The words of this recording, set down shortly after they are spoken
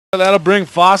That'll bring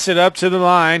Fawcett up to the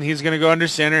line. He's going to go under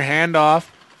center, hand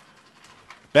off.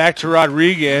 Back to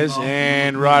Rodriguez,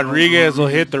 and Rodriguez will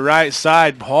hit the right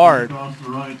side hard.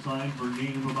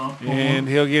 And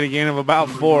he'll get a gain of about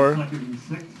 4.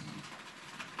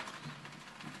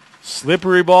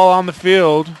 Slippery ball on the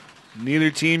field. Neither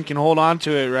team can hold on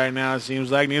to it right now, it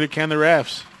seems like. Neither can the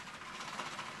refs.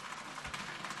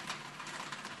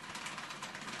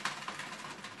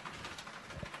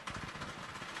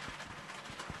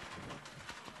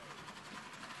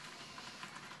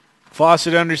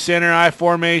 Fawcett under center, I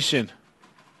formation.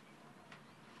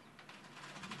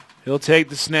 He'll take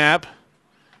the snap.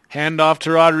 Hand off to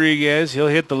Rodriguez. He'll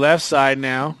hit the left side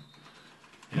now.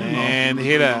 And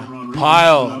hit a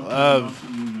pile of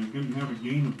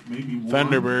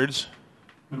Thunderbirds.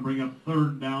 Going to bring up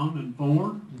 3rd down and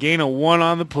 4. Gain of 1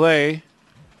 on the play.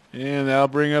 And that'll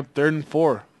bring up 3rd and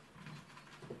 4.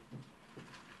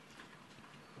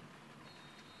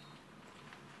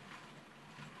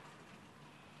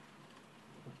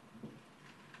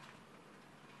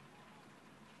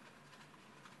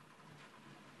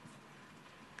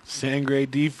 Sangre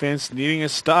defense needing a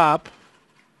stop.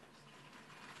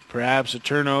 Perhaps a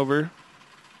turnover.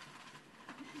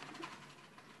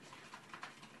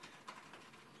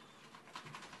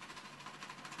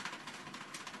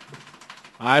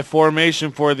 I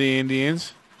formation for the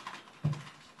Indians.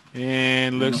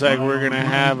 And looks like we're going to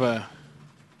have a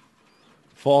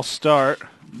false start.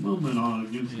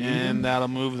 And that'll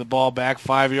move the ball back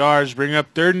 5 yards. Bring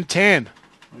up 3rd and 10.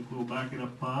 We'll back it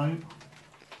up 5.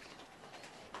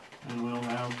 And we'll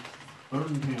have 3rd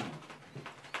and 10.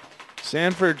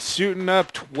 Sanford suiting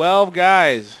up 12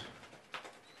 guys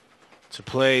to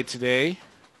play today.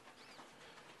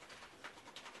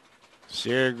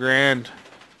 Sierra Grande,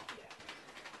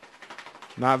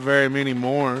 not very many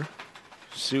more.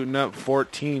 Suiting up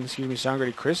 14. Excuse me,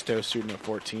 Sangre Cristo suiting up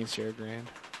 14, Sierra Grande.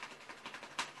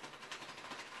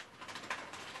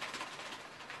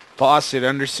 Fawcett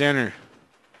under center.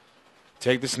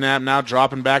 Take the snap now,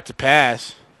 dropping back to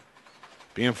pass.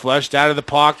 Being flushed out of the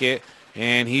pocket,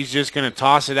 and he's just going to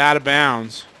toss it out of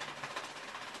bounds.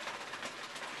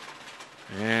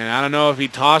 And I don't know if he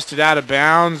tossed it out of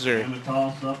bounds or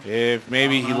if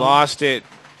maybe he lost it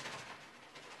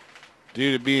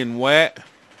due to being wet.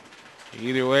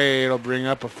 Either way, it'll bring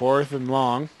up a 4th and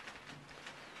long.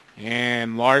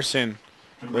 And Larson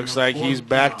looks like he's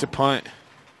back to punt.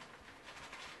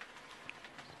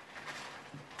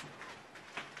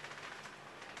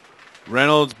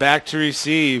 Reynolds back to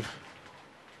receive.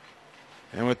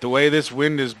 And with the way this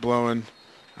wind is blowing,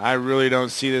 I really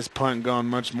don't see this punt going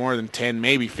much more than 10,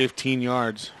 maybe 15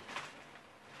 yards.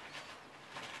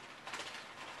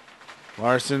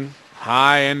 Larson,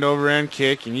 high end over end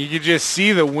kick, and you can just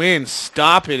see the wind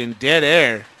stop it in dead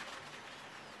air.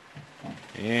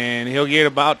 And he'll get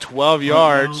about 12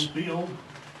 yards. Going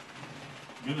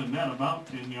to net about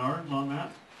 10 yards on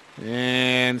that.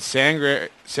 And Sangre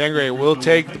will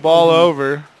take the ball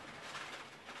over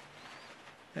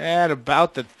at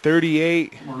about the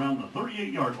 38. Around the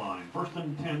 38-yard line. 1st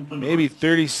and 10. Maybe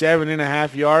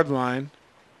 37.5-yard line.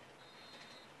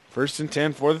 1st and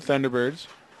 10 for the Thunderbirds.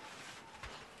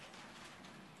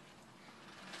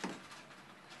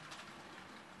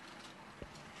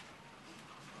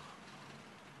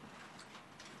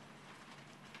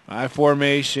 I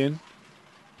formation.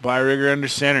 Byrigger under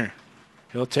center.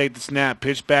 He'll take the snap.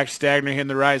 Pitch back, Stagner hitting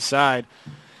the right side.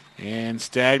 And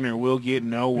Stagner will get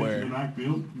nowhere.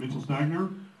 Mitchell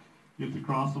Stagner gets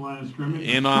across the line of scrimmage.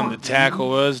 In on the tackle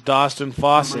was Dawson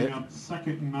Fawcett. 2nd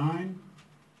and 9.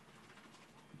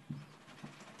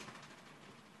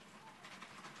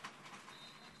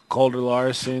 Calder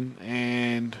Larson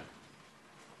and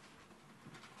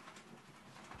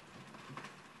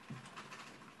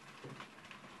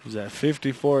was that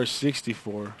 54 or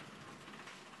 64?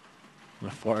 On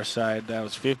the far side, that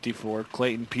was 54.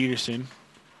 Clayton Peterson.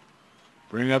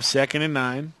 Bring up 2nd and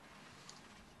 9.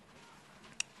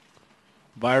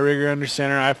 Byrigger under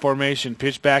center, I formation.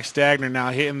 Pitch back Stagner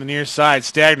now hitting the near side.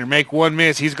 Stagner make one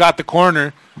miss. He's got the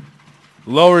corner.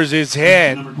 Lowers his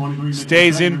head.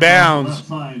 Stays in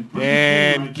bounds.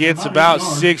 And gets about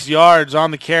 6 yards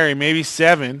on the carry, maybe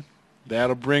 7.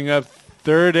 That'll bring up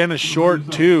 3rd and a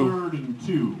short 2. 3rd and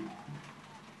 2.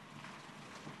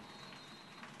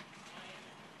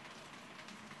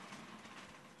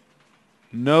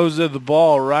 Nose of the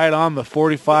ball right on the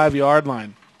 45-yard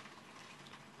line.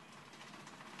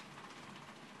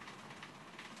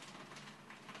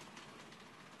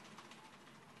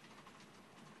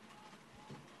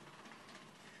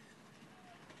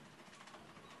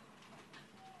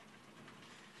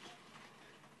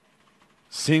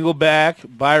 Single back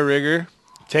by Rigger.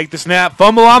 Take the snap,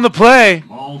 fumble on the play.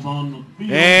 Ball's on the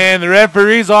field. And the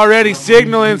referee's already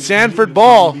signaling Sanford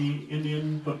ball.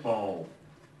 Indian football.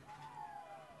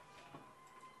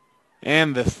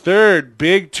 And the third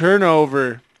big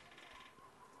turnover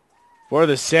for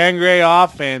the Sangre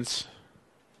offense.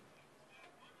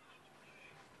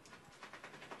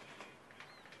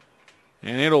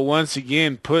 And it'll once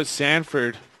again put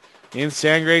Sanford in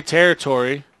Sangre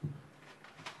territory.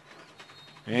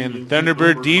 And the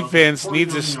Thunderbird defense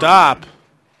needs a stop.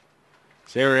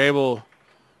 They were able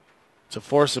to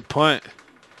force a punt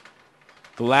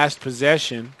the last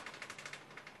possession.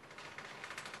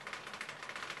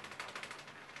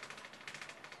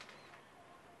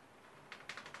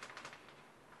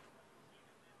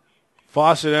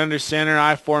 Fawcett under center,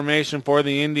 I formation for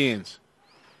the Indians.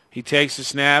 He takes the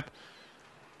snap,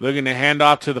 looking to hand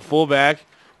off to the fullback.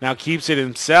 Now keeps it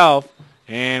himself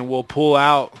and will pull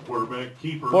out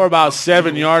for about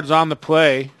 7 yards on the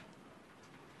play.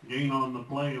 Gain on the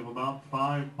play of about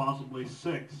 5, possibly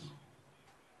 6.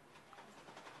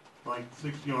 Like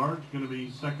 6 yards, going to be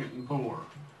 2nd and 4.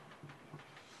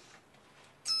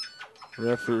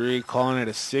 Referee calling it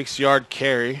a 6-yard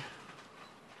carry.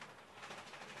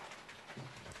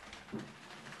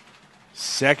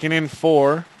 2nd and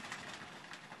 4.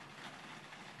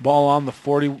 Ball on the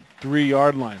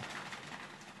 43-yard line.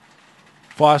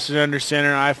 Fawcett under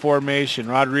center, I formation.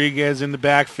 Rodriguez in the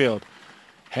backfield.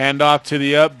 Hand off to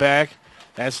the up back.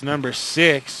 That's number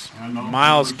 6,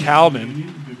 Miles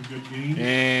Calden.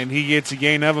 And he gets a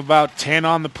gain of about 10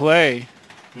 on the play.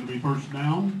 Going to be first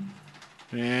down.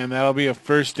 And that'll be a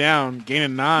first down. Gain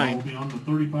of 9. Ball will be on the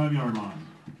 35-yard line.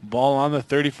 Ball on the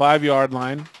 35-yard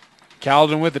line.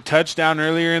 Calden with a touchdown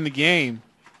earlier in the game.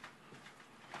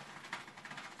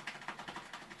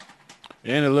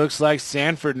 And it looks like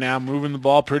Sanford now moving the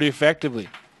ball pretty effectively.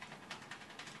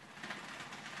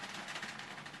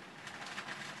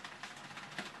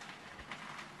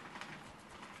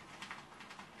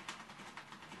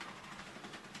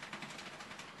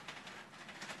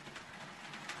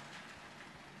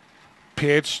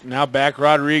 Pitch, now back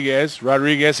Rodriguez.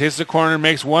 Rodriguez hits the corner,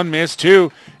 makes one miss,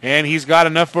 2, and he's got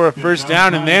enough for a first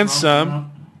down and then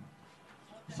some.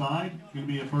 Side, going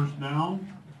to be a first down.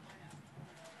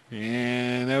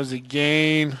 And that was a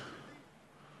gain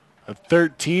of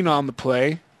 13 on the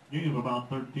play. Gain of about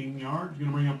 13 yards. Going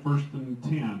to bring up 1st and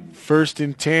 10. 1st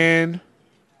and 10.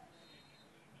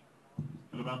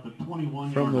 At about the 21-yard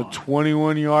line. From the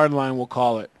 21-yard line, we'll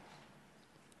call it.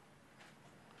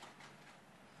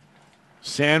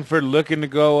 Sanford looking to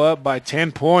go up by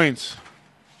 10 points.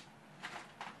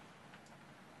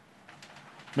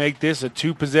 Make this a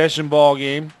 2-possession ball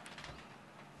game.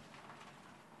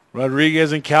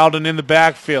 Rodriguez and Calden in the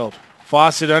backfield.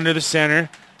 Fawcett under the center.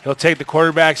 He'll take the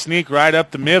quarterback sneak right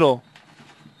up the middle.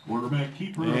 Quarterback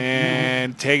keeper.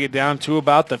 And take it down to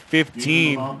about the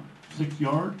 15. About 6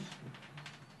 yards.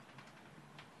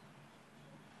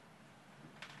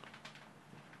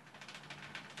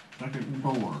 Second and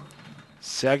 4.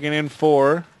 2nd and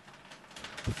 4.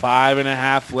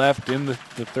 5.5 left in the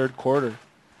third quarter.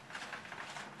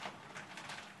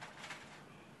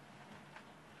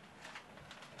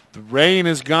 The rain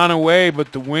has gone away,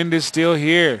 but the wind is still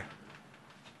here.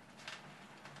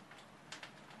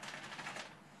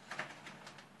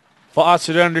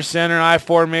 Fawcett under center, I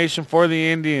formation for the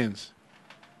Indians.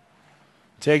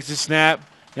 Takes the snap.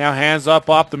 Now hands up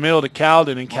off the middle to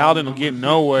Calden, and Calden will get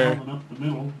nowhere. Up the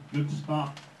middle. Good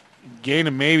stop. Gain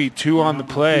of maybe 2 on the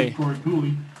play.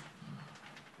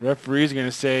 Referee's going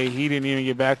to say he didn't even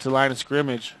get back to the line of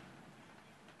scrimmage.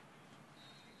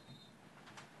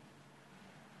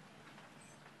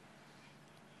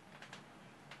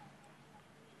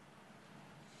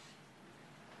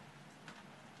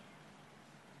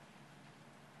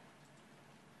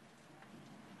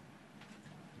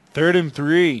 Third and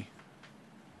 3.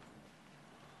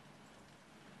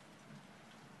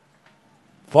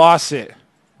 Fawcett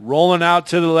rolling out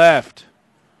to the left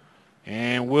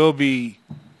and will be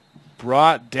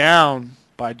brought down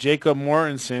by Jacob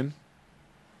Mortensen.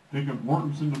 Jacob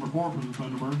Mortensen, number 4 for the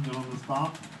Thunderbirds, and on the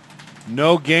stop.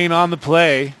 No gain on the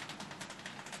play.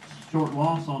 Short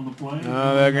loss on the play.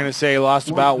 They're going to say lost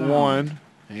about 1,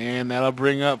 and that'll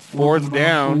bring up 4th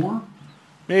down. 4.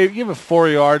 Maybe give it 4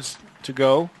 yards to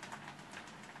go.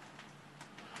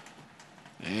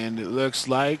 And it looks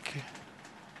like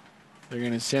they're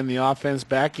going to send the offense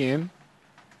back in.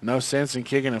 No sense in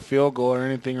kicking a field goal or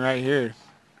anything right here.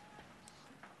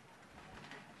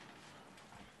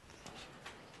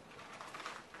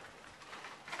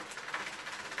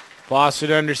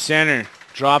 Fawcett under center.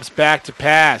 Drops back to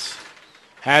pass.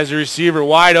 Has the receiver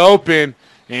wide open.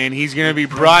 And he's going to be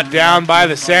brought down by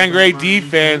the Sangre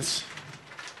defense.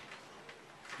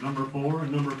 Number 4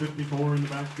 and number 54 in the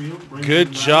backfield.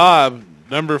 Good job,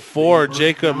 number 4,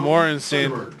 Jacob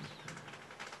Mortensen.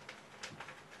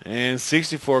 And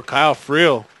 64, Kyle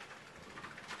Friel.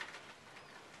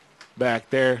 Back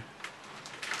there.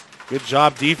 Good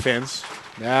job, defense.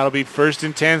 That'll be 1st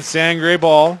and 10, Sangre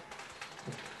ball.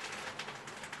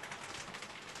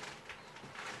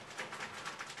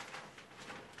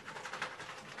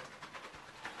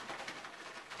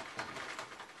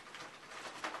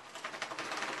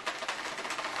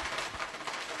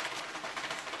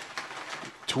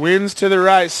 Twins to the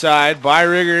right side.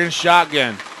 Byrigger in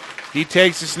shotgun. He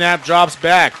takes the snap, drops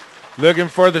back. Looking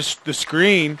for the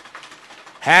screen.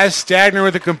 Has Stagner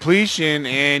with a completion,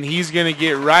 and he's going to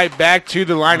get right back to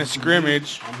the line of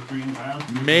scrimmage.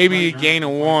 Maybe a gain of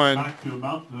 1. Back to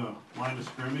about the line of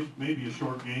scrimmage. Maybe a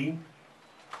short gain.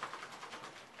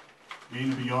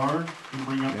 Gain of a yard.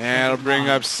 That'll bring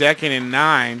up 2nd and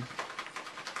 9.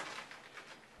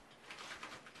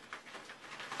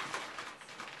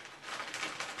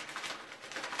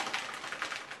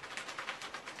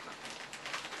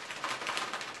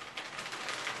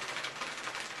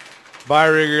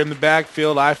 Byrigger in the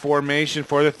backfield, I formation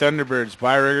for the Thunderbirds.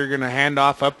 Byrigger going to hand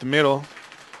off up the middle.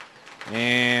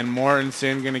 And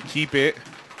Mortensen going to keep it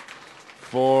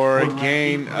for a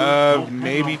gain of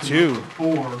maybe 2.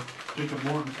 4, Jacob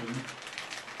Mortensen.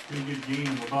 Going to get a gain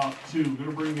of about 2. Going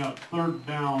to bring up 3rd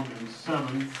down and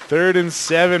 7. 3rd and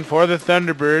 7 for the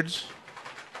Thunderbirds.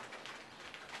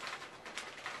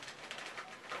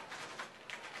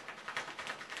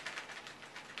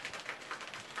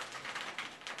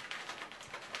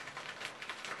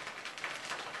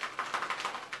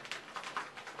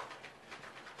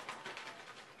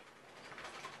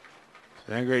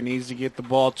 Sangre needs to get the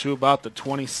ball to about the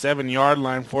 27-yard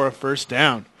line for a 1st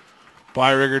down.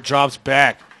 Byrigger drops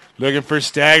back. Looking for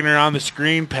Stagner on the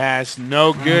screen pass.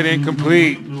 No good,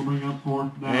 incomplete.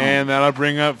 And that'll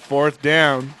bring up 4th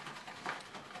down.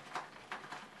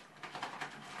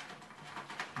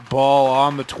 Ball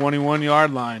on the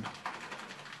 21-yard line.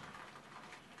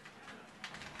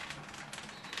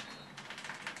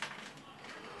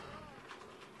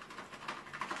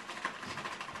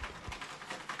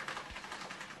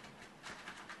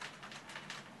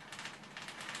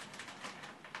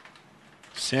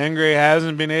 Sangre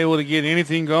hasn't been able to get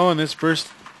anything going this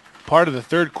first part of the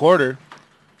 3rd quarter.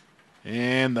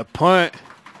 And the punt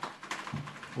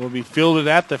will be fielded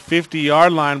at the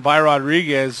 50-yard line by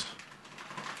Rodriguez.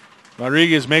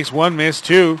 Rodriguez makes 1 miss,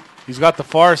 2. He's got the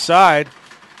far side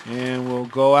and will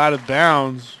go out of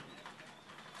bounds.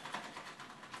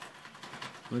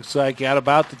 Looks like at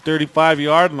about the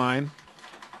 35-yard line.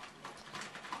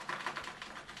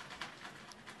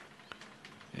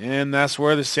 And that's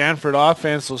where the Sanford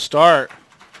offense will start.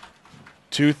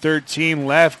 2:13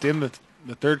 left in the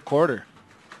 3rd quarter.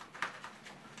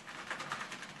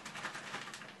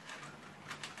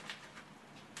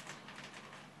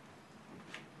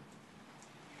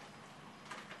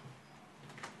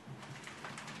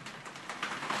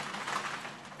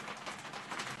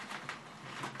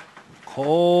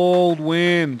 Cold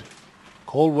wind,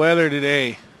 cold weather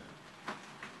today.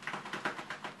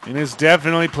 And it's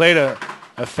definitely played a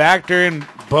factor in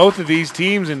both of these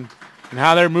teams and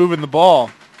how they're moving the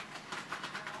ball.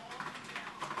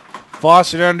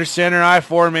 Fawcett under center, I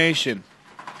formation.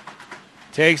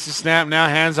 Takes the snap now,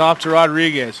 hands off to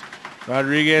Rodriguez.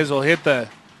 Rodriguez will hit the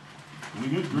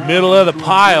middle of the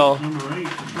pile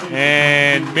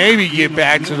and maybe get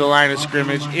back to the line of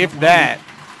scrimmage, if that.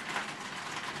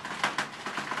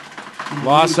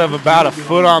 Loss of about a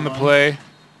foot on the play.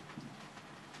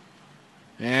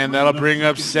 And that'll bring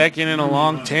up 2nd and a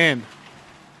long 10.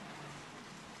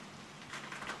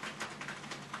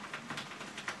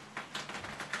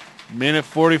 Minute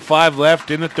 45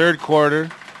 left in the 3rd quarter.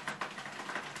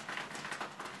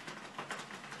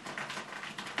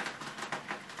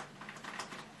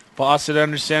 Fawcett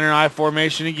under center, I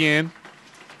formation again.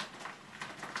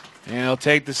 And he'll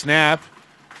take the snap,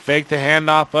 fake the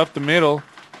handoff up the middle.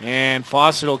 And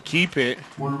Fawcett will keep it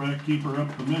quarterback keeper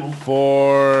up the middle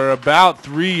for about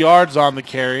 3 yards on the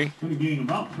carry. Going to gain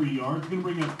about 3 yards. Going to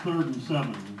bring up 3rd and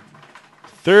 7.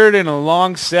 3rd and a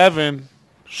long 7,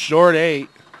 short 8.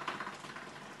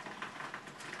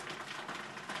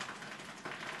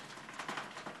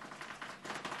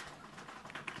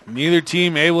 Neither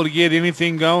team able to get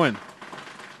anything going.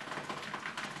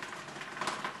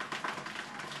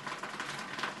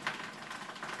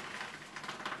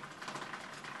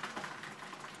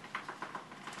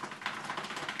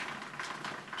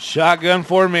 Shotgun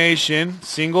formation,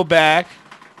 single back.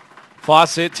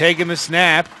 Fawcett taking the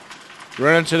snap,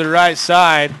 running to the right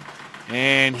side,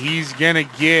 and he's going to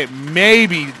get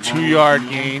maybe 2-yard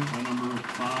gain.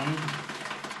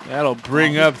 That'll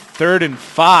bring up 3rd and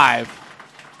 5.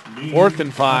 4th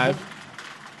and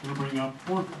 5. We'll bring up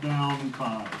 4th down and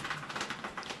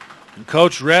 5. And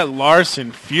Coach Rhett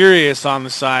Larson furious on the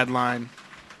sideline.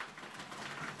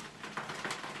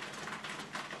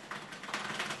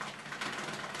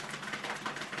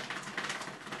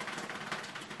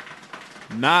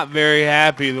 Not very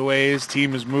happy the way his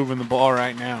team is moving the ball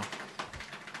right now.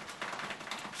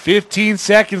 15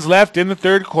 seconds left in the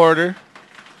third quarter.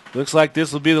 Looks like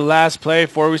this will be the last play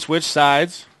before we switch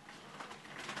sides.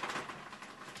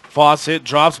 Fawcett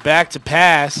drops back to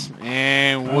pass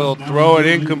and will throw it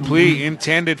incomplete,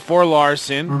 intended for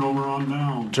Larson. Turnover on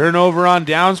downs. Turnover on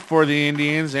downs for the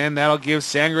Indians, and that'll give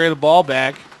Sangre the ball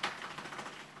back.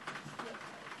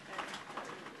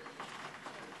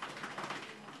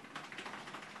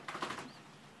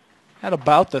 At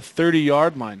about the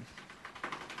 30-yard line.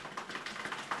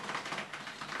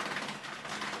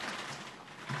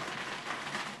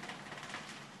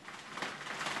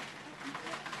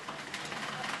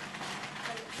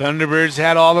 Thunderbirds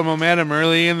had all the momentum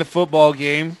early in the football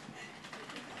game.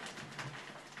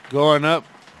 Going up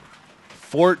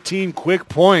 14 quick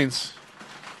points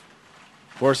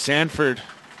for Sanford.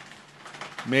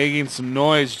 Making some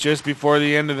noise just before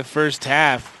the end of the first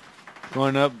half.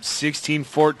 Going up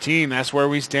 16-14. That's where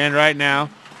we stand right now.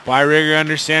 Byrigger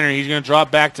under center. He's going to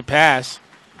drop back to pass.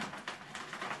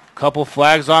 Couple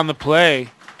flags on the play.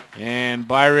 And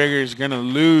Byrigger is going to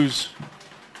lose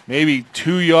maybe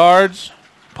 2 yards,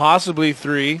 possibly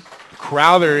 3.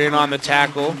 Crowther in on the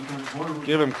tackle.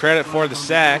 Give him credit for the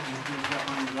sack.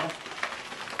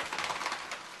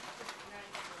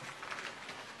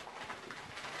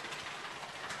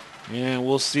 And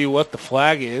we'll see what the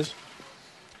flag is.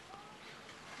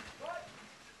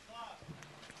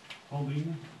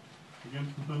 Holding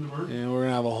against the Thunderbirds. And we're going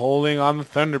to have a holding on the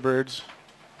Thunderbirds.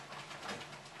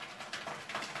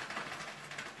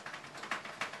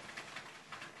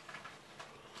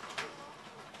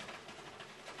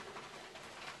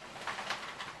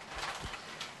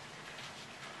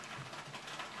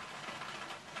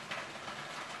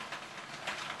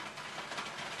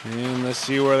 And let's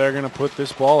see where they're going to put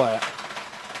this ball at.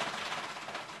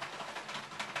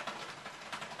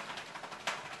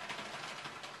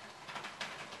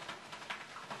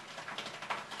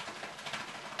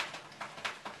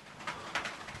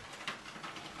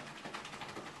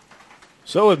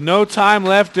 So with no time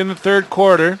left in the third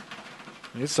quarter,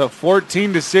 it's a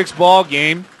 14-6 ball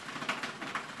game.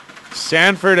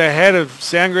 Sanford ahead of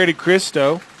Sangre de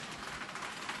Cristo.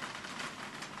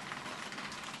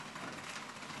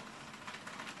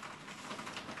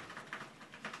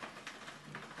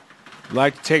 I'd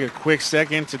like to take a quick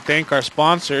second to thank our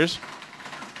sponsors.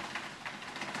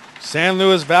 San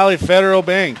Luis Valley Federal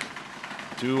Bank.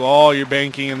 Do all your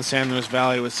banking in the San Luis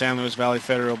Valley with San Luis Valley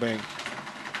Federal Bank.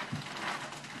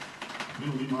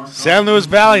 San Luis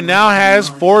Valley now has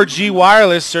 4G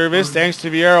wireless service thanks to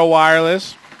Viera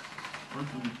Wireless.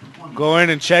 Go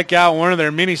in and check out one of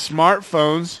their mini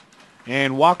smartphones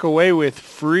and walk away with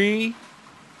free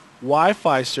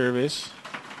Wi-Fi service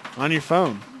on your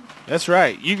phone. That's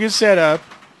right. You can set up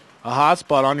a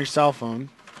hotspot on your cell phone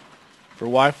for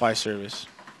Wi-Fi service.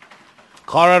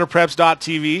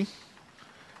 ColoradoPreps.tv.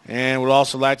 And would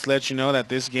also like to let you know that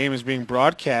this game is being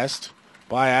broadcast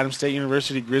by Adams State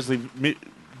University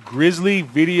Grizzly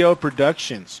Video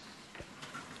Productions.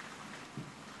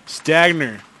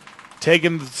 Stagner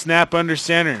taking the snap under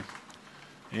center.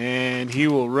 And he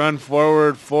will run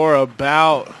forward for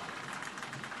about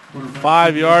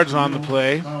 5 yards on the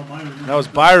play. That was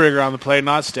Byrigger on the play,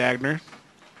 not Stagner.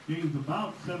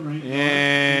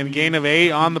 And gain of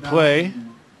 8 on the play.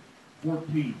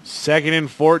 2nd and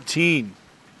 14.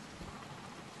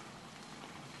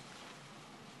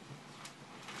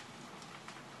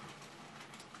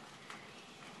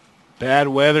 Bad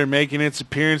weather making its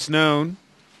appearance known.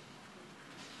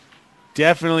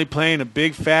 Definitely playing a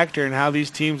big factor in how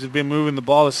these teams have been moving the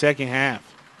ball the second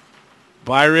half.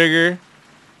 Byrigger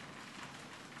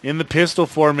in the pistol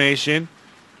formation.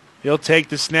 He'll take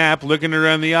the snap, looking to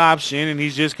run the option, and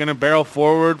he's just going to barrel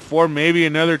forward for maybe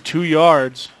another 2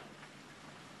 yards.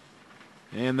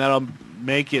 And that'll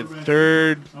make it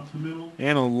 3rd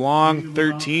and a long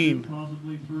 13.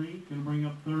 Possibly 3. Going to bring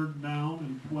up 3rd down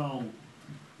and 12.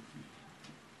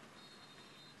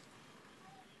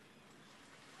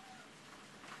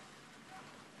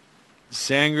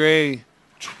 Sangre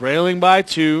trailing by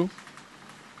 2.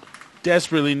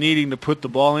 Desperately needing to put the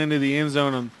ball into the end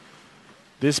zone on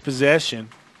this possession.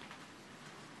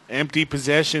 empty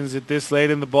possessions at this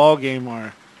late in the ball game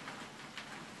are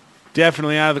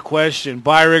definitely out of the question.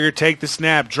 Byrigger take the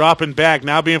snap, dropping back,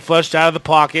 now being flushed out of the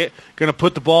pocket, going to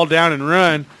put the ball down and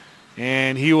run,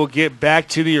 and he will get back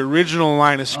to the original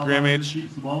line of scrimmage.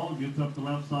 Keeps the ball, gets up the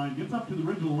left side, gets up to the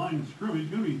original line of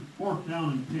scrimmage. Going to be 4th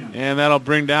down and 10. And that'll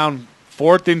bring down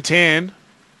 4th and 10.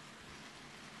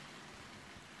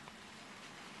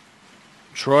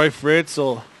 Troy Fritz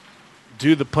will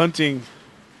do the punting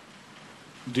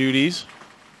duties.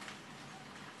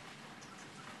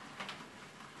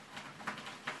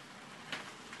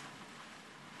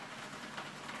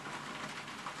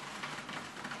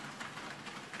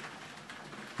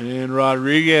 And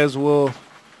Rodriguez will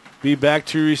be back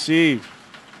to receive.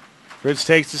 Fritz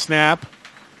takes the snap.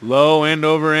 Low end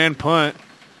over end punt.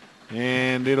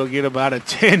 And it'll get about a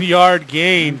 10-yard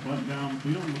gain.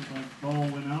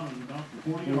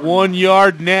 1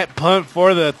 yard net punt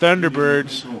for the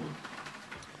Thunderbirds.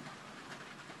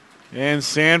 And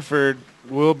Sanford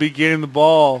will be getting the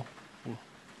ball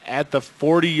at the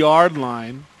 40-yard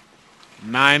line.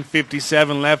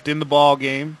 9:57 left in the ball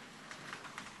game.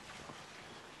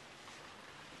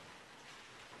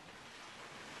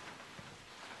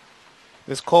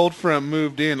 This cold front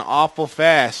moved in awful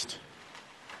fast.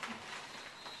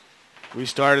 We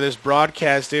started this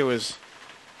broadcast, it was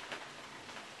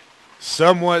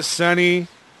somewhat sunny,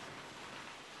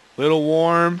 little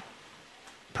warm,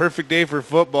 perfect day for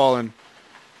football, and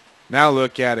now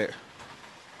look at it.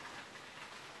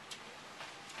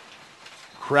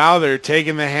 Crowther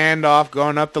taking the handoff,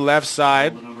 going up the left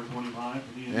side,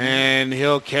 and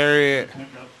he'll carry it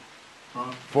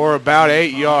for about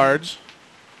 8 yards.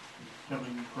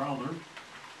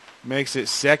 Makes it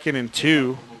 2nd and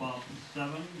 2. About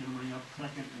 7, going to bring up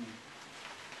 2nd and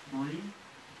 3.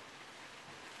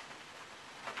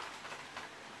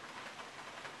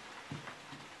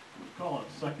 We'll call it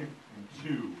 2nd and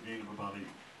 2, gain of about 8.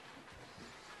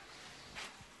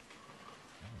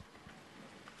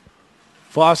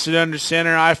 Fawcett under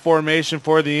center, I formation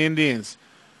for the Indians.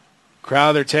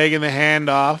 Crowther taking the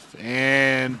handoff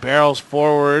and barrels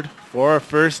forward for a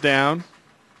 1st down.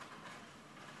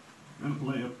 And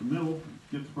play up the middle,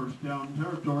 gets 1st down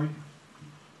territory.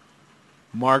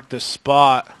 Mark the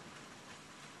spot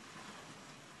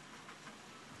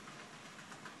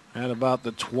at about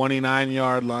the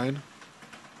 29-yard line.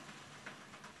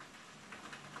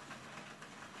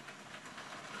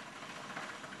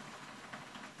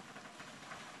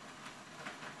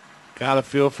 Got a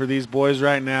feel for these boys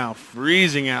right now.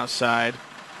 Freezing outside.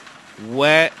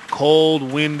 Wet, cold,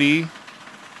 windy.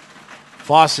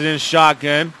 Fawcett in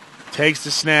shotgun. Takes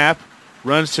the snap,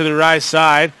 runs to the right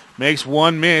side, makes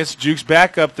one miss, jukes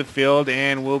back up the field,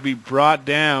 and will be brought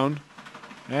down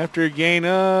after a gain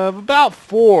of about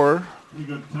 4. Pretty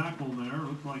good tackle there.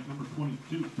 Looks like number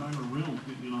 22, Tyler Reynolds,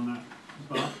 getting in on that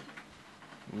stop.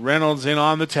 Reynolds in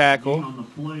on the tackle. Gain on the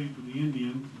play for the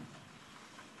Indians.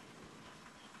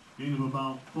 Gain of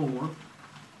about 4.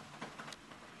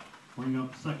 Bring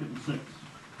up 2nd and 6.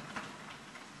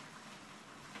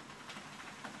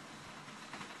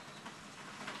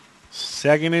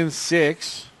 Second and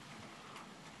 6.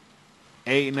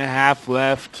 8.5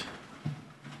 left.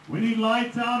 We need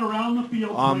lights out around the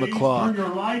field. On the clock. Turn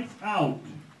your lights out.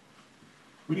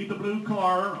 We need the blue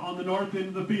car on the north end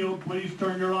of the field. Please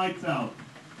turn your lights out.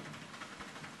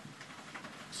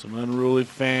 Some unruly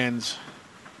fans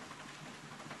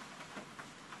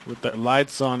with their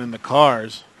lights on in the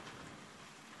cars.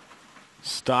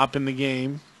 Stopping the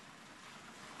game.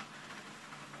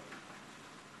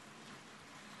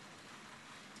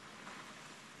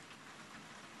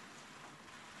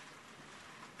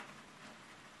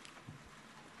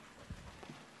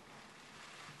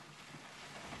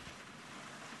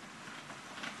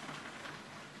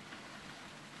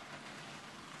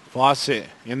 Fawcett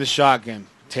in the shotgun,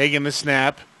 taking the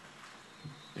snap,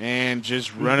 and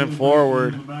just running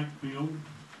forward.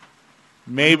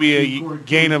 Maybe a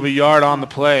gain of a yard on the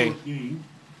play.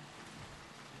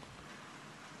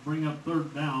 Bring up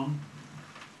 3rd down.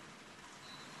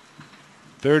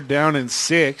 3rd down and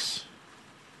 6.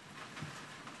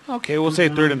 Okay, we'll say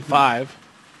 3rd and 5.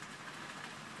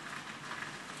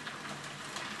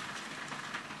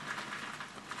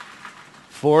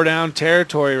 Four down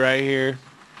territory right here.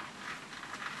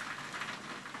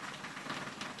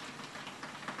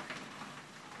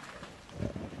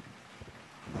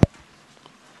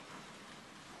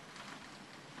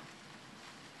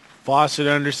 Fawcett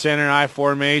under center, I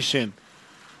formation.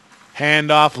 Hand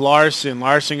off Larson.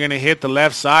 Larson going to hit the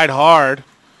left side hard.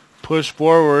 Push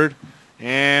forward.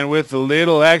 And with a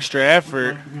little extra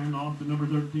effort, Hand off to number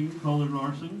 13, Colin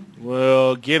Larson.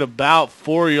 We'll get about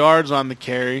 4 yards on the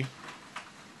carry.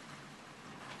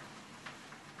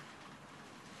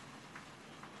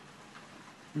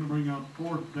 Going to bring up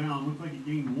fourth down. Looks like he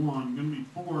gained 1. Going to be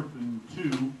 4th and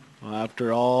 2. Well,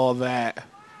 after all that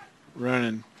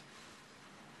running,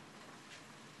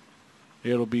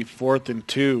 it'll be 4th and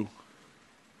 2.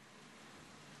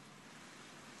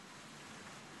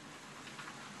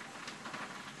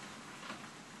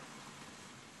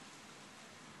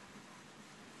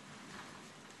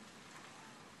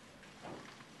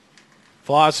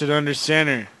 Fawcett under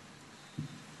center.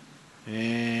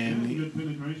 And good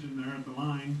penetration there at the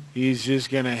line. He's just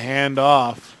going to hand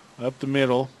off up the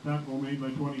middle. Tackle made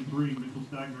by 23, Mitchell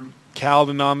Stagner.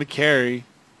 Calden on the carry.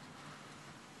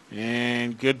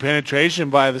 And good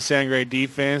penetration by the Sangre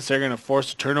defense. They're going to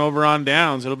force a turnover on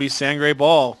downs. It'll be Sangre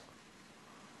ball.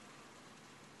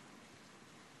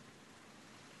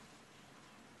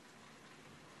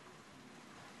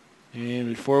 And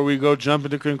before we go jump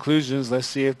into conclusions, let's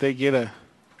see if they get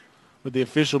with the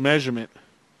official measurement.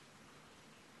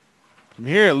 From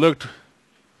here it looked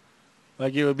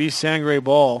like it would be Sangre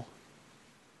ball.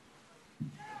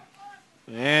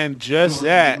 And just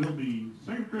that. It will be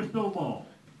San Cristo ball.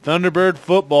 Thunderbird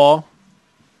football.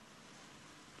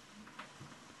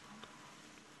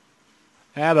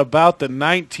 At about the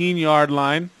 19-yard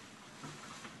line.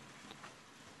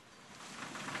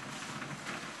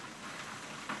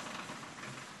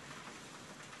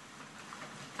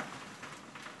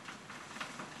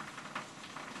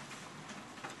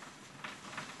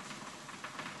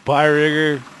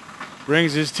 Byrigger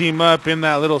brings his team up in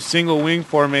that little single wing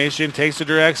formation, takes a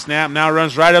direct snap, now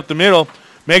runs right up the middle,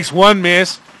 makes one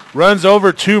miss, runs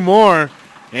over 2 more,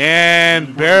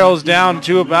 and barrels down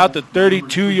to about the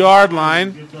 32-yard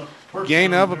line.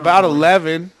 Gain of about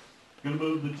 11.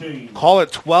 Call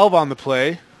it 12 on the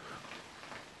play.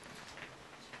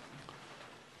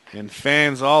 And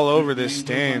fans all over this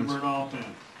stands.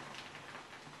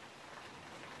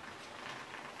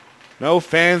 No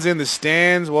fans in the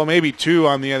stands. Well, maybe 2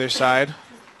 on the other side.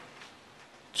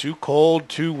 Too cold,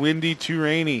 too windy, too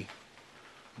rainy.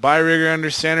 Byrigger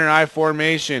under center, I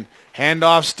formation.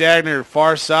 Handoff Stagner,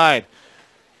 far side.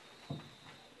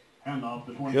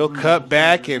 He'll cut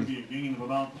back and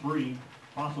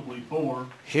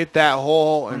hit that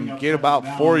hole and get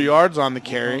about 4 yards on the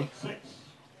carry.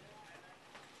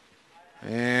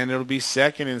 And it'll be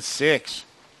 2nd and 6.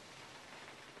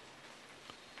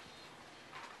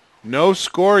 No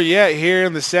score yet here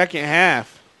in the second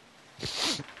half.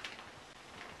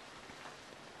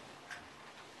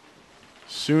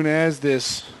 Soon as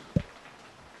this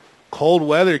cold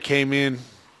weather came in,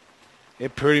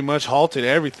 it pretty much halted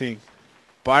everything.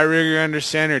 Byrigger under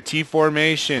center, T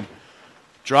formation.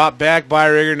 Drop back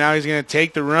Byrigger. Now he's going to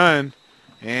take the run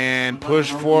and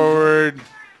push forward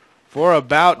for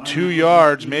about 2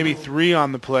 yards, maybe 3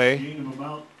 on the play.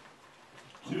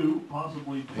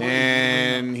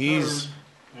 And he's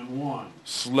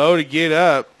slow to get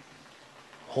up,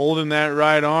 holding that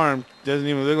right arm. Doesn't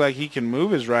even look like he can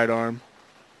move his right arm.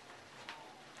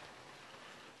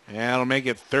 And that'll make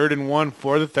it 3rd and 1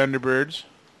 for the Thunderbirds.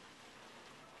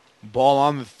 Ball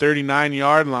on the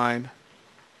 39-yard line.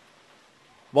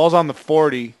 Ball's on the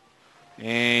 40,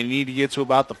 and you need to get to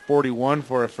about the 41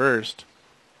 for a first.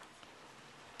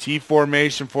 T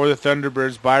formation for the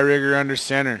Thunderbirds. Byrigger under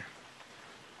center.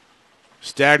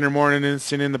 Stagner,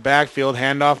 Mortensen in the backfield.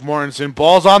 Handoff Mortensen.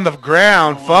 Ball's on the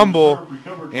ground. Fumble.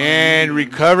 And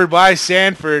recovered by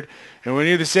Sanford. And when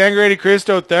you're the Sangre de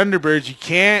Cristo Thunderbirds, you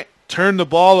can't turn the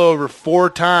ball over 4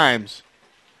 times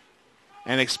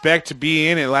and expect to be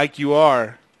in it like you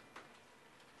are.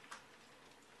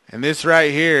 And this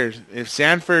right here, if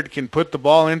Sanford can put the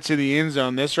ball into the end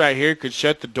zone, this right here could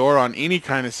shut the door on any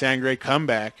kind of Sangre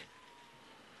comeback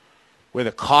with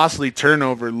a costly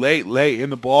turnover late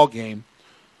in the ball game.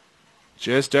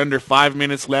 Just under 5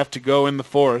 minutes left to go in the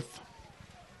 4th.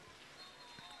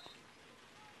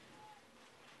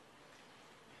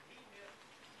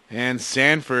 And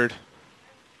Sanford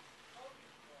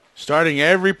starting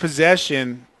every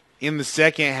possession in the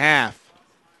second half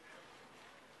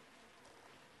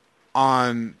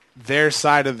on their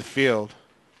side of the field.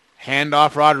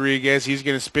 Handoff Rodriguez. He's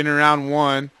going to spin around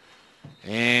 1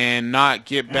 and not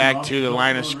get back to the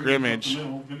line of scrimmage.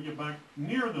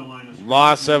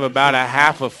 Loss of about a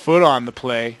half a foot on the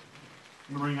play.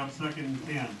 Going to bring up 2nd and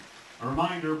 10. A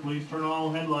reminder, please turn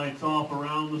all headlights off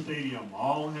around the stadium.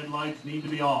 All headlights need to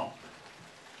be off.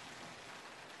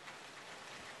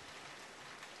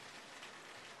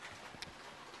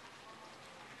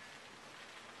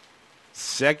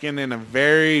 Second and a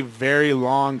very, very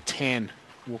long 10,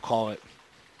 we'll call it.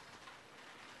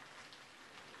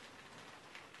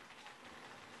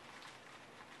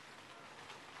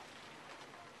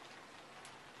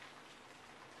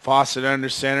 Fawcett under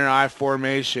center, I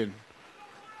formation.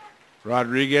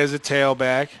 Rodriguez a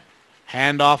tailback.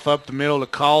 Handoff up the middle to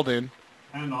Calden.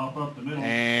 Handoff up the middle.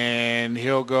 And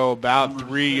he'll go about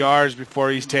 3 yards before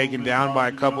he's taken down by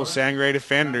a couple Sangre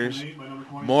defenders.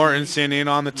 Mortensen in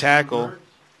on the tackle.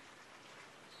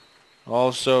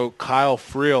 Also Kyle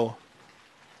Friel,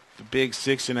 the big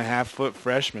 6.5-foot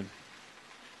freshman.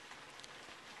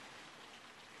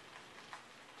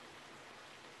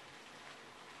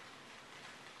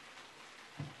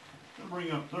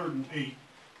 Bring up 3rd and 8.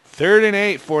 3rd and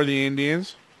 8 for the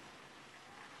Indians.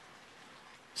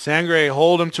 Sangre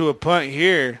hold him to a punt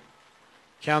here.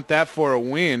 Count that for a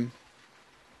win.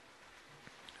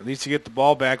 At least to get the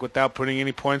ball back without putting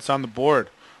any points on the board.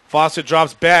 Fawcett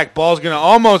drops back. Ball's going to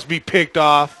almost be picked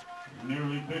off.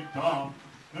 Nearly picked off.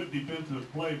 Good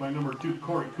defensive play by number 2,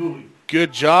 Corey Cooley.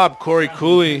 Good job, Corey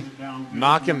Cooley,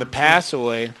 knocking the pass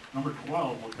away. Number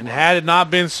 12. And had it not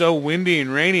been so windy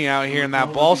and rainy out here and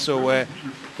that ball so wet,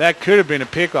 that could have been a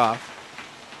pickoff.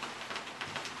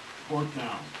 4th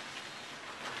down.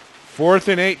 4th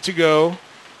and 8 to go.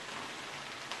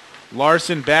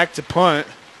 Larson back to punt.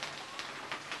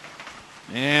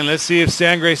 And let's see if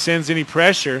Sangre sends any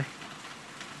pressure.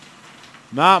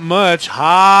 Not much.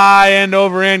 High end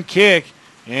over end kick.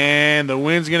 And the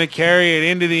wind's going to carry it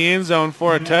into the end zone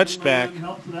for a touchback.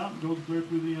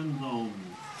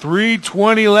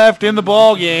 3:20 left in the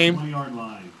ball game.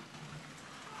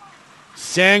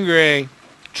 Sangre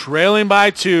trailing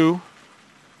by 2.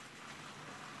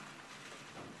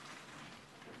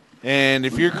 And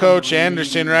if you're Coach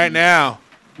Anderson right now,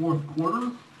 4th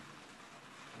quarter.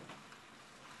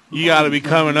 you got to be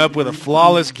coming up with a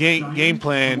flawless game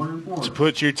plan to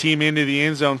put your team into the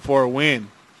end zone for a win.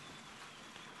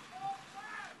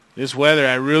 This weather,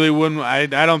 I really wouldn't. I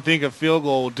don't think a field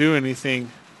goal will do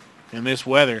anything in this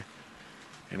weather.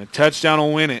 And a touchdown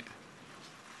will win it.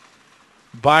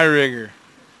 Byrigger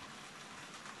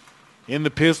in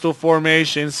the pistol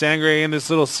formation. Sangre in this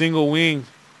little single wing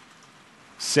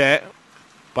set.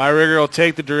 Byrigger will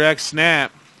take the direct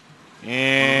snap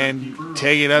and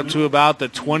take it up to about the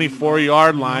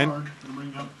 24-yard line.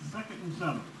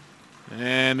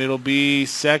 And it'll be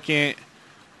 2nd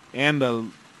and a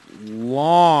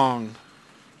long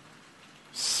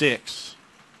 6.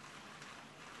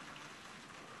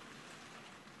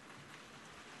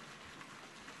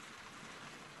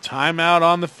 Timeout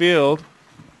on the field.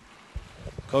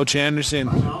 Coach Anderson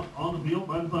Timeout on the field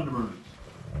by the Thunderbirds.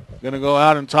 Going to go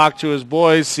out and talk to his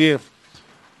boys, see if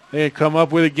they can come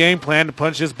up with a game plan to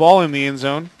punch this ball in the end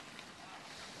zone.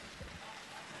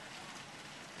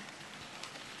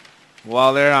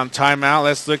 While they're on timeout,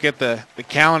 let's look at the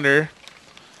calendar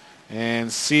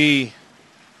and see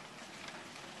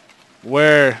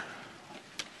where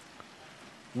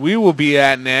we will be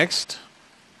at next.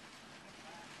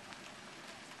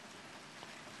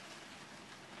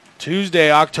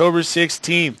 Tuesday, October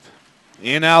 16th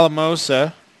in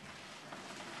Alamosa.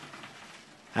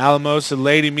 Alamosa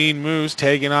Lady Mean Moose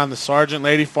taking on the Sargent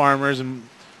Lady Farmers in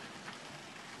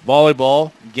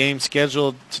volleyball. Game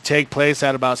scheduled to take place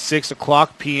at about 6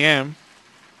 o'clock p.m.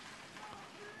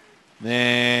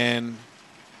 Then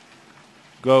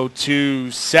go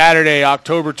to Saturday,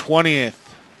 October 20th.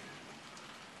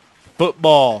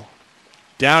 Football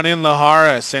down in La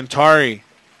Jara, Centauri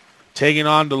taking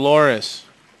on Dolores.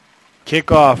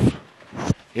 Kickoff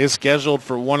is scheduled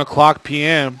for 1 o'clock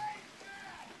p.m.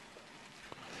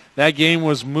 That game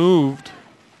was moved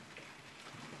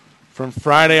from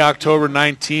Friday, October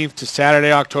 19th to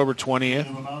Saturday, October 20th.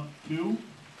 About 2. Going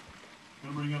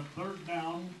to bring up 3rd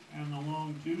down and the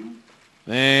long 2.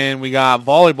 Then we got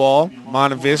volleyball,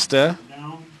 Monte Vista.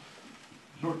 Down,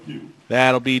 short 2.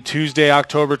 That'll be Tuesday,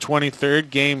 October 23rd.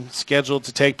 Game scheduled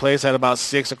to take place at about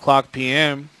 6 o'clock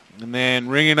p.m. And then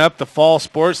ringing up the fall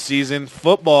sports season,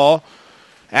 football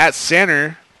at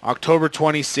center, October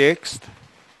 26th.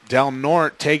 Del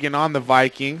Norte taking on the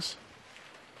Vikings.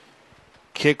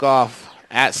 Kickoff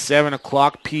at 7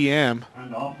 o'clock p.m.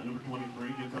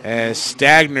 as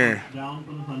Stagner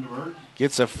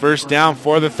gets a first down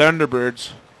for the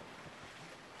Thunderbirds.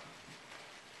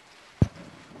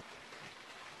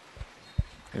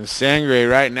 And Sangre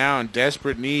right now in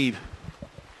desperate need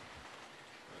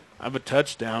of a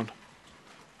touchdown.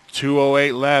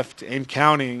 2:08 left and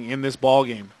counting in this ball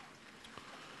game.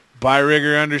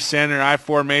 Byrigger under center, I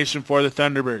formation for the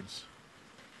Thunderbirds.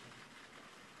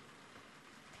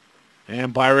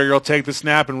 And Byrigger will take the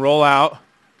snap and roll out.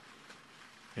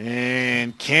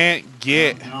 And can't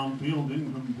get downfield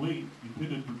incomplete.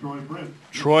 Intended for Troy Fritz.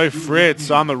 Troy Fritz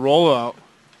on the rollout.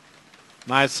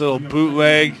 Nice little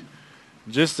bootleg.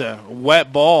 Just a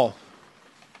wet ball.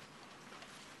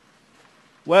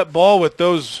 Wet ball with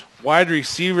those wide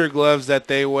receiver gloves that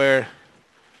they wear.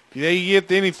 If they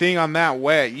get anything on that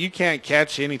wet, you can't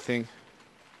catch anything.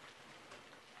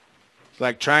 It's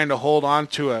like trying to hold on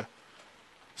to a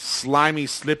slimy,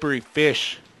 slippery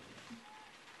fish.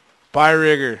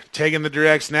 Byrigger taking the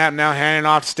direct snap, now handing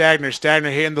off Stagner.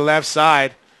 Stagner hitting the left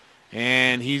side.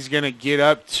 And he's going to get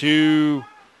up to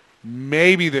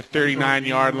maybe the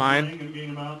 39-yard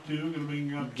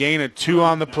line. Gain of 2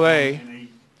 on the play.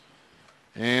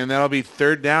 And that'll be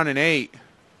 3rd down and 8.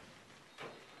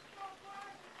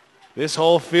 This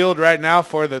whole field right now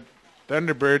for the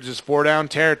Thunderbirds is 4-down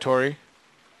territory.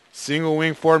 Single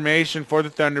wing formation for the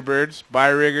Thunderbirds.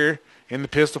 Byrigger in the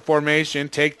pistol formation.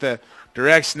 Take the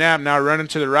direct snap, now running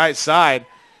to the right side.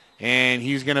 And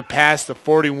he's going to pass the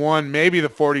 41, maybe the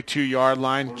 42-yard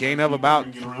line. Gain of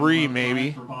about 3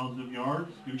 maybe.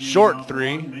 Short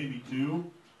 3.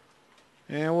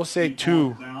 And we'll say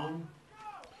 2.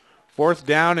 4th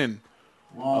down and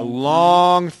a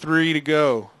long 3 to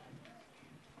go.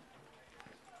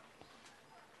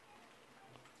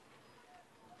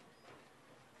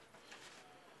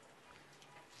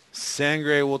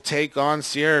 Sangre will take on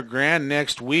Sierra Grande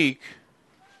next week.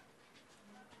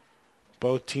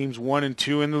 Both teams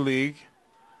 1-2 in the league.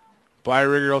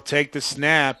 Byrigger will take the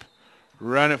snap,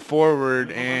 run it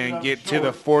forward, and get to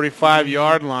the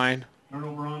 45-yard line.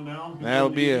 That'll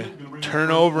be a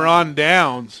turnover on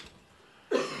downs.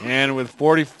 And with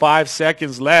 45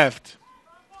 seconds left,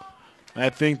 I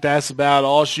think that's about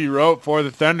all she wrote for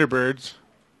the Thunderbirds.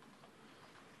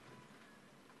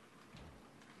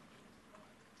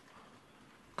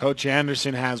 Coach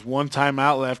Anderson has 1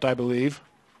 timeout left, I believe.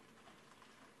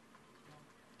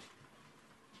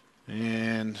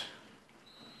 And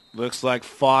looks like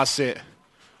Fawcett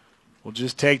will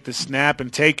just take the snap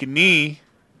and take a knee.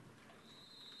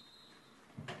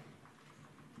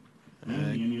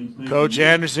 Coach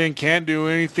Anderson can't do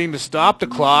anything to stop the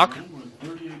clock.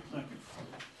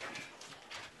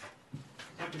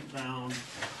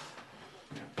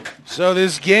 So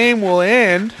this game will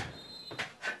end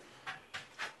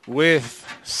with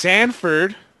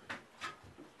Sanford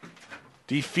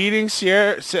defeating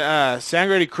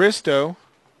Sangre de Cristo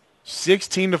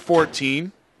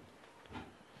 16-14.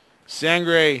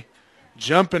 Sangre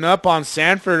jumping up on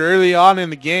Sanford early on in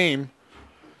the game,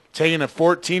 taking a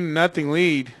 14-0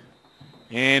 lead.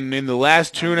 And in the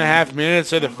last 2.5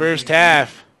 minutes of the first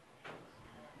half,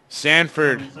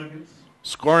 Sanford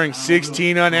scoring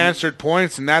 16 unanswered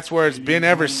points, and that's where it's been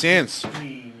ever since.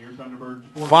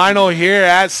 Final here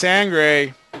at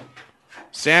Sangre.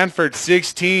 Sanford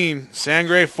 16,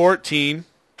 Sangre 14.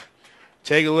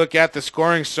 Take a look at the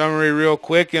scoring summary real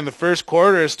quick. In the first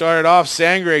quarter, it started off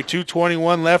Sangre,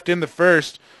 2:21 left in the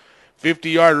first.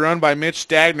 50-yard run by Mitch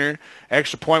Stagner.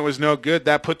 Extra point was no good.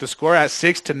 That put the score at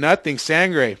 6-0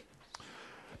 Sangre.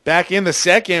 Back in the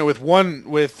second with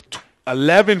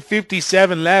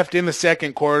 11:57 left in the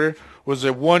second quarter was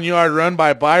a 1-yard run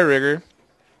by Byrigger.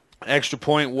 Extra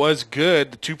point was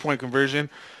good. The 2-point conversion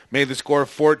made the score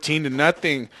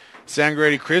 14-0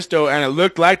 Sangre de Cristo, and it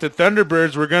looked like the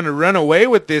Thunderbirds were going to run away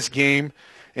with this game.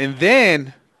 And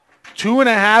then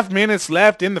 2.5 minutes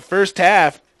left in the first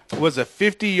half was a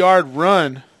 50-yard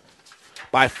run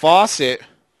by Fawcett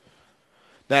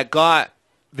that got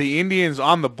the Indians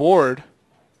on the board.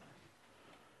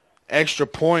 Extra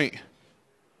point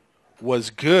was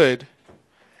good.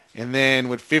 And then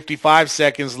with 55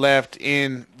 seconds left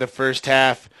in the first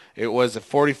half, it was a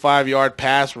 45-yard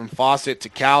pass from Fawcett to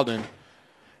Calden.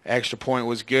 Extra point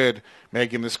was good,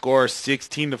 making the score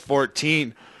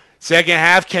 16-14. Second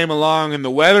half came along and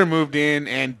the weather moved in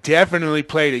and definitely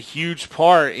played a huge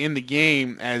part in the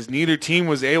game, as neither team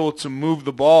was able to move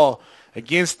the ball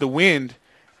against the wind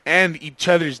and each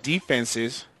other's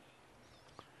defenses.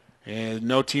 And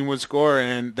no team would score,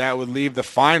 and that would leave the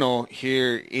final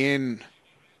here in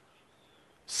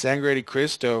Sangre de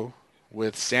Cristo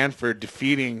with Sanford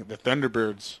defeating the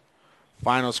Thunderbirds.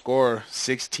 Final score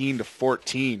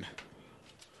 16-14.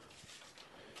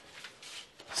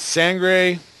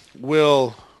 Sangre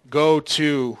will go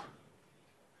to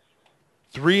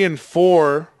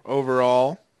 3-4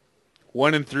 overall,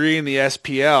 1-3 in the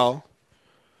SPL.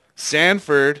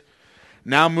 Sanford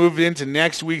now moved into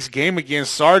next week's game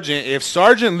against Sargent. If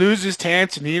Sargent loses to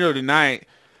Antonino tonight,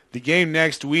 the game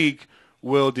next week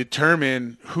will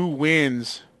determine who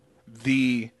wins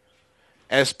the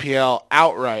SPL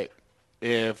outright.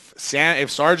 If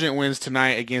Sargent wins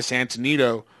tonight against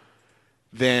Antonino,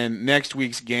 then next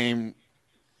week's game,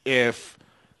 if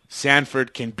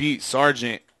Sanford can beat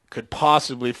Sargent, could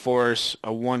possibly force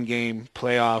a one-game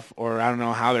playoff, or I don't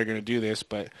know how they're going to do this,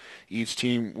 but each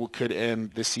team could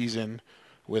end the season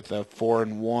with a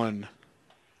 4-1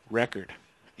 record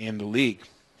in the league.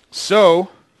 So,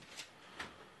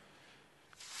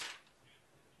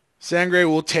 Sangre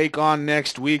will take on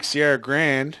next week Sierra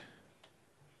Grande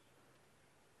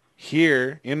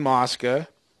here in Moscow.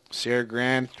 Sierra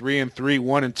Grande 3-3,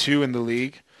 1-2 in the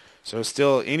league. So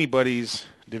still anybody's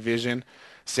division.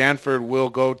 Sanford will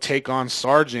go take on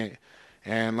Sargent.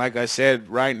 And like I said,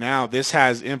 right now, this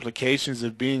has implications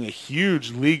of being a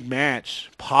huge league match,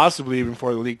 possibly even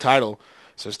for the league title.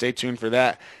 So stay tuned for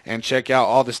that and check out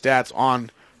all the stats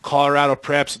on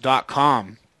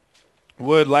coloradopreps.com.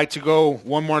 Would like to go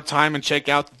one more time and check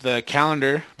out the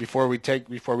calendar before we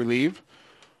leave.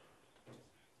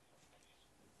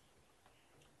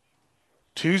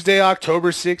 Tuesday, October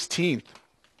 16th,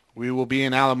 we will be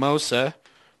in Alamosa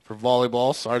for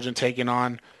volleyball. Sargent taking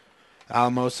on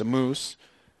Alamosa Moose.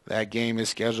 That game is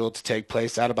scheduled to take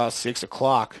place at about 6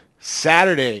 o'clock.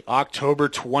 Saturday, October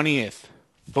 20th,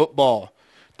 football.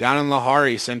 Down in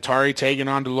Lahari, Centauri taking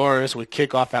on Dolores with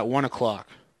kickoff at 1 o'clock.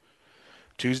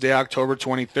 Tuesday, October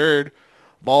 23rd,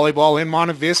 volleyball in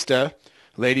Monte Vista.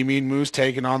 Lady Mean Moose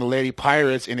taking on the Lady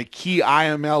Pirates in a key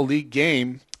IML League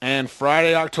game. And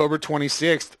Friday, October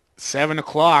 26th, 7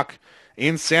 o'clock,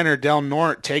 in center, Del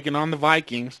Norte taking on the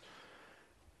Vikings.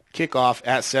 Kickoff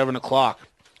at 7 o'clock.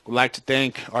 We'd like to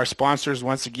thank our sponsors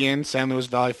once again, San Luis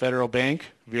Valley Federal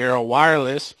Bank, Viera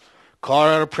Wireless,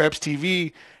 Colorado Preps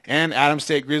TV, and Adams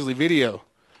State Grizzly Video.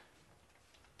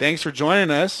 Thanks for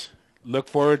joining us. Look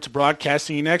forward to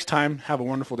broadcasting you next time. Have a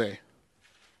wonderful day.